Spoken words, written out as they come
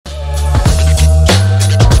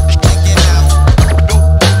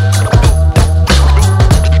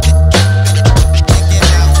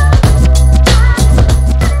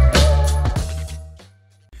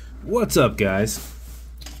What's up, guys?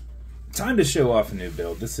 Time to show off a new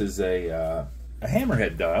build. This is a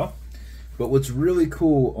Hammerhead dial, but what's really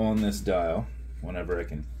cool on this dial, whenever I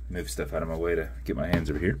can move stuff out of my way to get my hands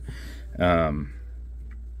over here,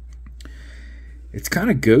 it's kind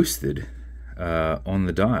of ghosted on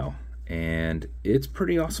the dial, and it's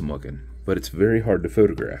pretty awesome looking, but it's very hard to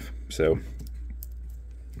photograph. So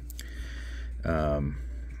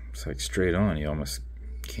it's like straight on, you almost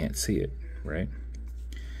can't see it, right?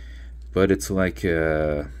 But it's like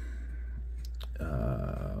a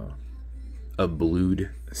blued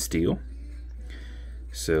steel.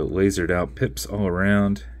 So lasered out pips all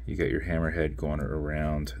around. You got your hammerhead going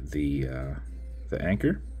around the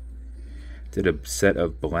anchor. Did a set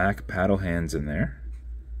of black paddle hands in there,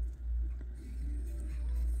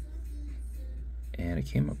 and it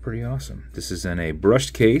came up pretty awesome. This is in a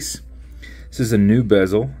brushed case. This is a new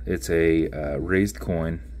bezel. It's a raised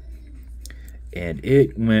coin, and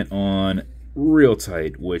it went on real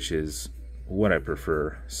tight, which is what I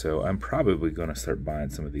prefer. So I'm probably going to start buying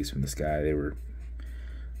some of these from this guy. They were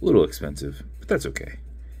a little expensive, but that's okay.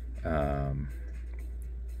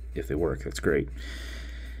 If they work, that's great.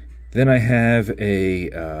 Then I have a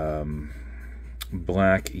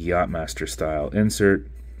black Yachtmaster style insert.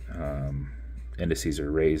 Indices are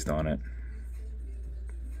raised on it,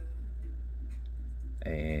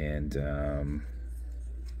 and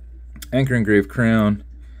anchor engraved crown.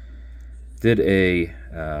 Did a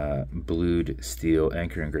blued steel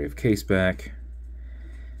anchor engraved caseback,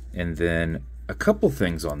 and then a couple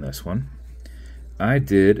things on this one. I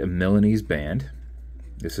did a Milanese band.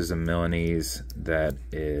 This is a Milanese that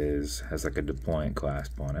has like a deployant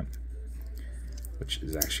clasp on it, which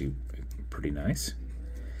is actually pretty nice.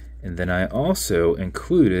 And then I also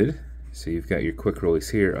included, so you've got your quick release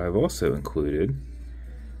here, I've also included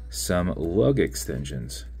some lug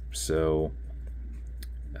extensions. So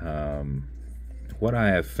what I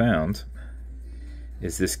have found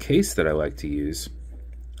is this case that I like to use.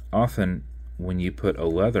 Often when you put a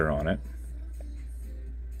leather on it,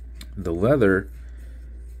 the leather,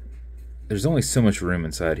 there's only so much room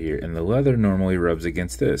inside here, and the leather normally rubs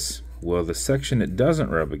against this. Well, the section it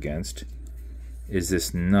doesn't rub against is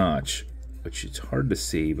this notch, which it's hard to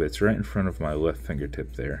see, but it's right in front of my left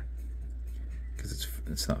fingertip there, because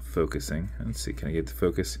it's not focusing. Let's see, can I get the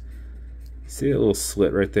focus? See a little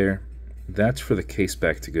slit right there? That's for the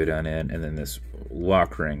caseback to go down in, and then this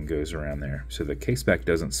lock ring goes around there. So the caseback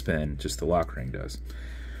doesn't spin, just the lock ring does.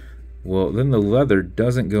 Well, then the leather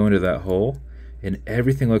doesn't go into that hole, and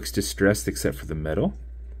everything looks distressed except for the middle.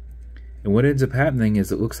 And what ends up happening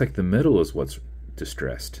is it looks like the middle is what's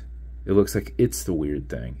distressed. It looks like it's the weird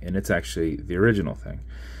thing, and it's actually the original thing.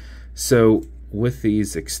 So with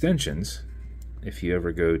these extensions, if you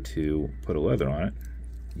ever go to put a leather on it,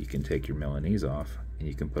 you can take your Milanese off, and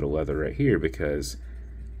you can put a leather right here, because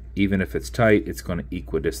even if it's tight, it's going to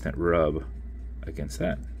equidistant rub against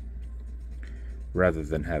that, rather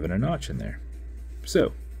than having a notch in there.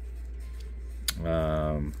 So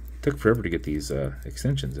took forever to get these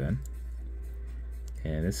extensions in,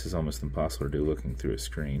 and this is almost impossible to do looking through a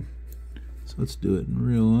screen. So let's do it in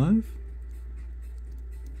real life.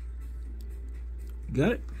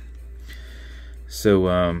 Got it?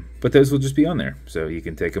 So, but those will just be on there. So you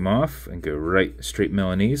can take them off and go right straight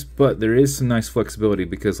Milanese. But there is some nice flexibility,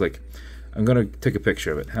 because, like, I'm going to take a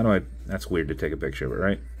picture of it. How do I, that's weird to take a picture of it,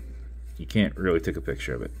 right? You can't really take a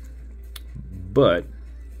picture of it. But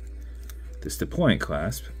this deployant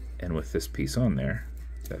clasp, and with this piece on there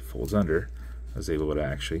that folds under, I was able to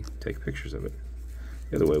actually take pictures of it.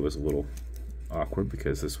 The other way was a little awkward,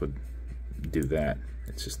 because this would do that.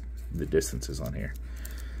 It's just the distances on here.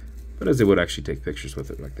 But as they would actually take pictures with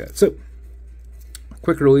it like that. So,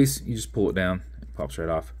 quick release, you just pull it down, it pops right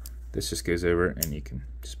off. This just goes over, and you can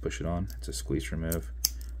just push it on. It's a squeeze remove,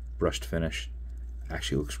 brushed finish.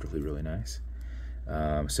 Actually looks really, really nice.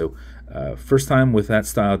 First time with that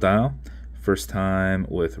style dial, first time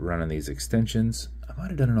with running these extensions. I might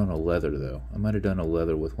have done it on a leather, though. I might have done a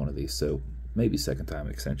leather with one of these, so maybe second time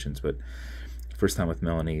extensions, but first time with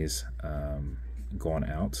Milanese going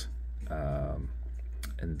out.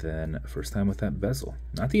 And then first time with that bezel.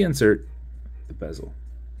 Not the insert, the bezel.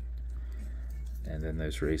 And then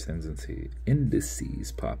those raised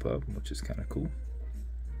indices pop up, which is kind of cool.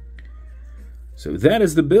 So that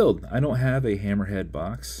is the build. I don't have a Hammerhead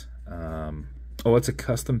box. Oh, it's a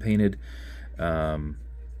custom painted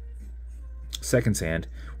second sand.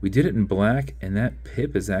 We did it in black, and that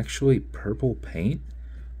pip is actually purple paint,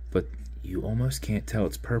 but you almost can't tell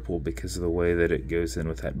it's purple because of the way that it goes in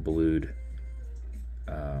with that blued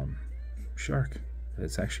shark.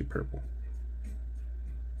 It's actually purple.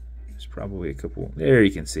 It's probably a couple. There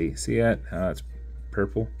you can see. See that? How it's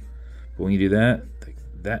purple? But when you do that,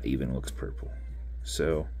 that even looks purple.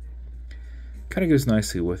 So kind of goes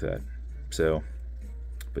nicely with that. So,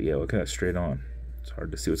 but yeah, look at that straight on. It's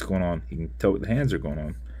hard to see what's going on. You can tell what the hands are going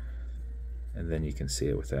on. And then you can see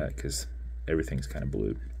it with that because everything's kind of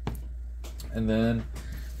blued. And then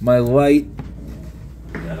my light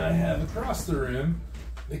that I have across the room,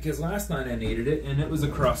 because last night I needed it and it was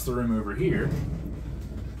across the room over here.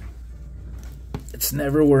 It's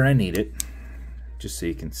never where I need it, just so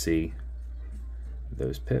you can see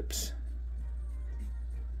those pips.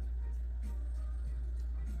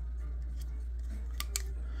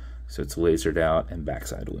 So it's lasered out and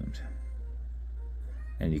backside loomed.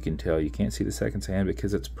 And you can tell you can't see the second hand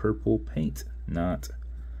because it's purple paint, not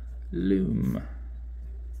loom.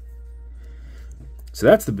 So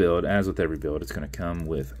that's the build. As with every build, it's going to come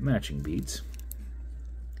with matching beads.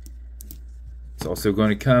 It's also going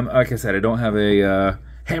to come, like I said, I don't have a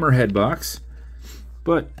Hammerhead box,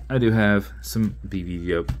 but I do have some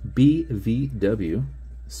BVW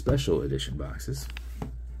special edition boxes.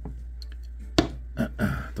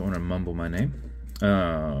 Don't want to mumble my name.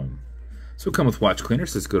 So it'll come with watch cleaner,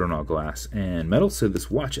 so it's good on all glass and metal. So this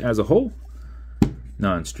watch as a whole,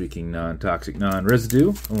 non-streaking, non-toxic,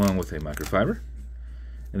 non-residue, along with a microfiber.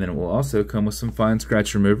 And then it will also come with some fine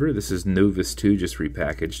scratch remover. This is Novus 2, just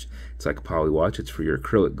repackaged. It's like a poly watch. It's for your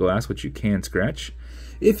acrylic glass, which you can scratch.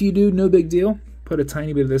 If you do, no big deal. Put a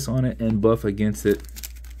tiny bit of this on it and buff against it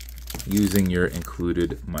using your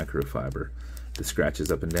included microfiber. The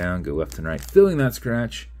scratches up and down, go left and right, filling that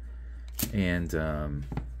scratch, and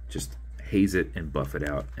just haze it and buff it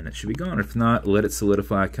out, and it should be gone. If not, let it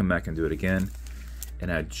solidify, come back and do it again. And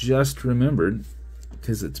I just remembered,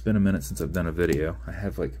 because it's been a minute since I've done a video, I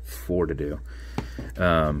have like 4 to do.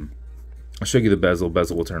 I'll show you the bezel.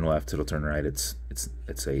 Bezel will turn left, it'll turn right. It's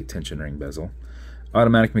a tension ring bezel.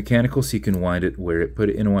 Automatic mechanical, so you can wind it where it put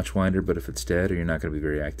it in a watch winder, but if it's dead or you're not going to be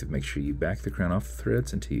very active, make sure you back the crown off the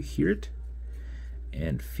threads until you hear it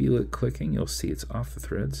and feel it clicking. You'll see it's off the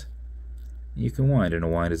threads. You can wind, and a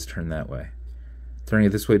wind is turned that way. Turning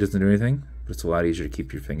it this way doesn't do anything, but it's a lot easier to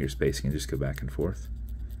keep your finger spacing and just go back and forth.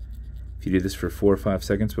 If you do this for 4 or 5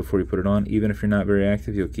 seconds before you put it on, even if you're not very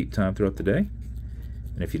active, you'll keep time throughout the day.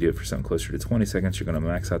 And if you do it for something closer to 20 seconds, you're going to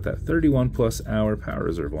max out that 31+ hour power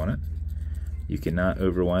reserve on it. You cannot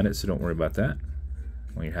overwind it, so don't worry about that.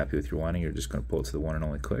 When you're happy with your winding, you're just going to pull it to the one and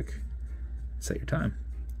only click. Set your time.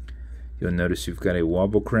 You'll notice you've got a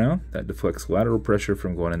wobble crown that deflects lateral pressure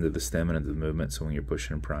from going into the stem and into the movement, so when you're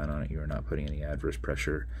pushing and prying on it, you are not putting any adverse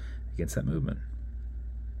pressure against that movement.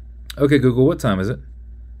 Okay, Google, what time is it?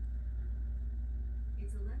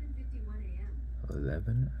 It's 11:51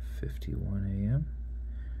 a.m. 11:51 a.m.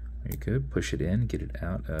 Very good. Push it in, get it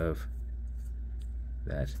out of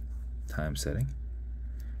that time setting,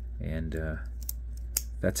 and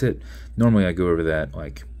that's it. Normally I go over that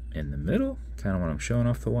like in the middle, kind of when I'm showing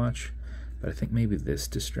off the watch, but I think maybe this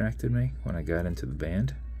distracted me when I got into the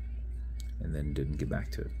band and then didn't get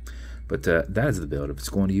back to it. But that is the build. If it's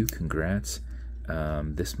going to you, congrats.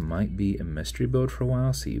 This might be a mystery build for a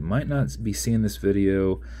while, so you might not be seeing this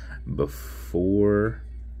video before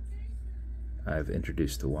I've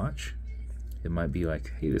introduced the watch. It might be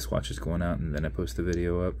like, hey, this watch is going out, and then I post the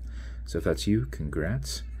video up. So if that's you,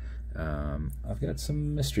 congrats. I've got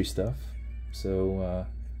some mystery stuff, so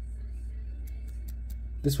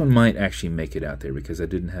this one might actually make it out there because I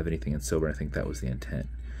didn't have anything in silver. I think that was the intent,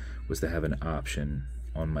 was to have an option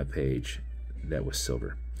on my page that was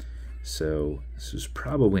silver. So this is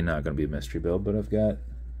probably not going to be a mystery build, but I've got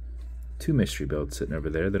 2 mystery builds sitting over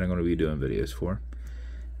there that I'm going to be doing videos for,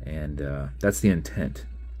 and that's the intent.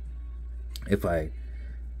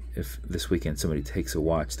 If this weekend somebody takes a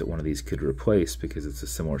watch that one of these could replace because it's a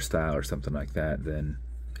similar style or something like that, then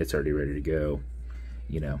it's already ready to go.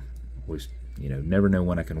 Never know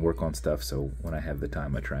when I can work on stuff, so when I have the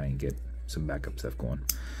time I try and get some backup stuff going.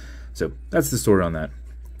 So that's the story on that.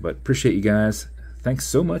 But appreciate you guys. Thanks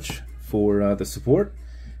so much for the support.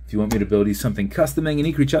 If you want me to build you something custom and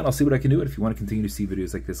unique, reach out and I'll see what I can do. And if you want to continue to see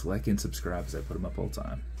videos like this, like and subscribe as I put them up all the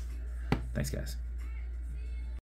time. Thanks, guys.